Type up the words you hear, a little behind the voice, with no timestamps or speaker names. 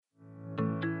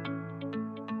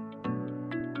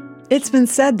It's been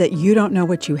said that you don't know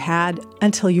what you had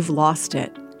until you've lost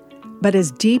it. But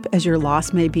as deep as your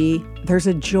loss may be, there's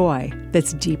a joy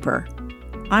that's deeper.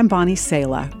 I'm Bonnie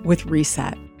Sala with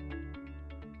Reset.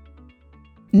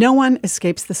 No one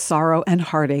escapes the sorrow and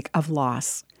heartache of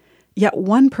loss. Yet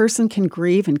one person can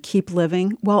grieve and keep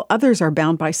living, while others are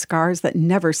bound by scars that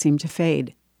never seem to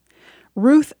fade.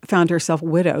 Ruth found herself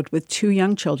widowed with 2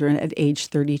 young children at age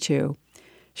 32.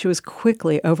 She was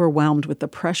quickly overwhelmed with the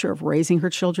pressure of raising her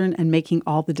children and making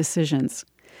all the decisions.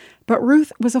 But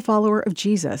Ruth was a follower of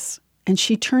Jesus, and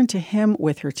she turned to him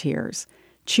with her tears,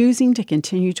 choosing to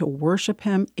continue to worship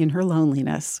him in her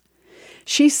loneliness.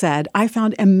 She said, "I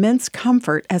found immense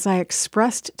comfort as I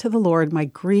expressed to the Lord my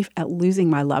grief at losing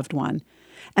my loved one,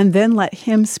 and then let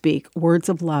him speak words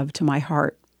of love to my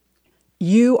heart.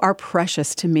 You are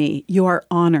precious to me, you are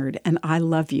honored, and I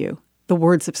love you." The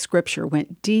words of Scripture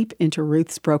went deep into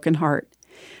Ruth's broken heart.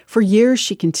 For years,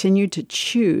 she continued to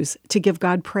choose to give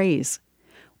God praise.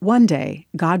 One day,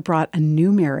 God brought a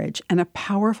new marriage and a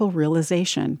powerful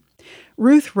realization.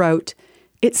 Ruth wrote,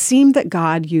 "It seemed that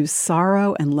God used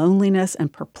sorrow and loneliness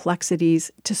and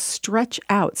perplexities to stretch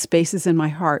out spaces in my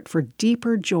heart for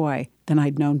deeper joy than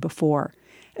I'd known before,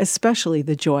 especially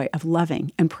the joy of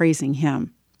loving and praising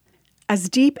him." As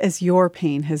deep as your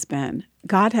pain has been,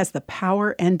 God has the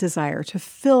power and desire to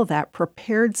fill that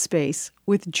prepared space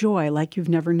with joy like you've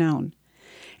never known.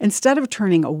 Instead of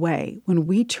turning away, when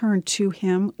we turn to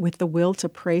him with the will to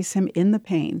praise him in the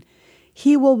pain,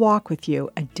 he will walk with you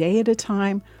a day at a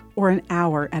time or an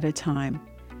hour at a time.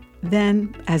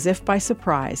 Then, as if by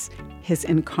surprise, his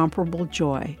incomparable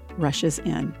joy rushes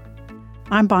in.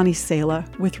 I'm Bonnie Sala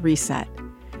with Reset.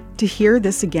 To hear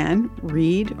this again,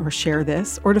 read or share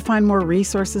this, or to find more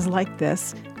resources like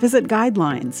this, visit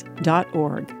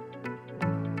guidelines.org.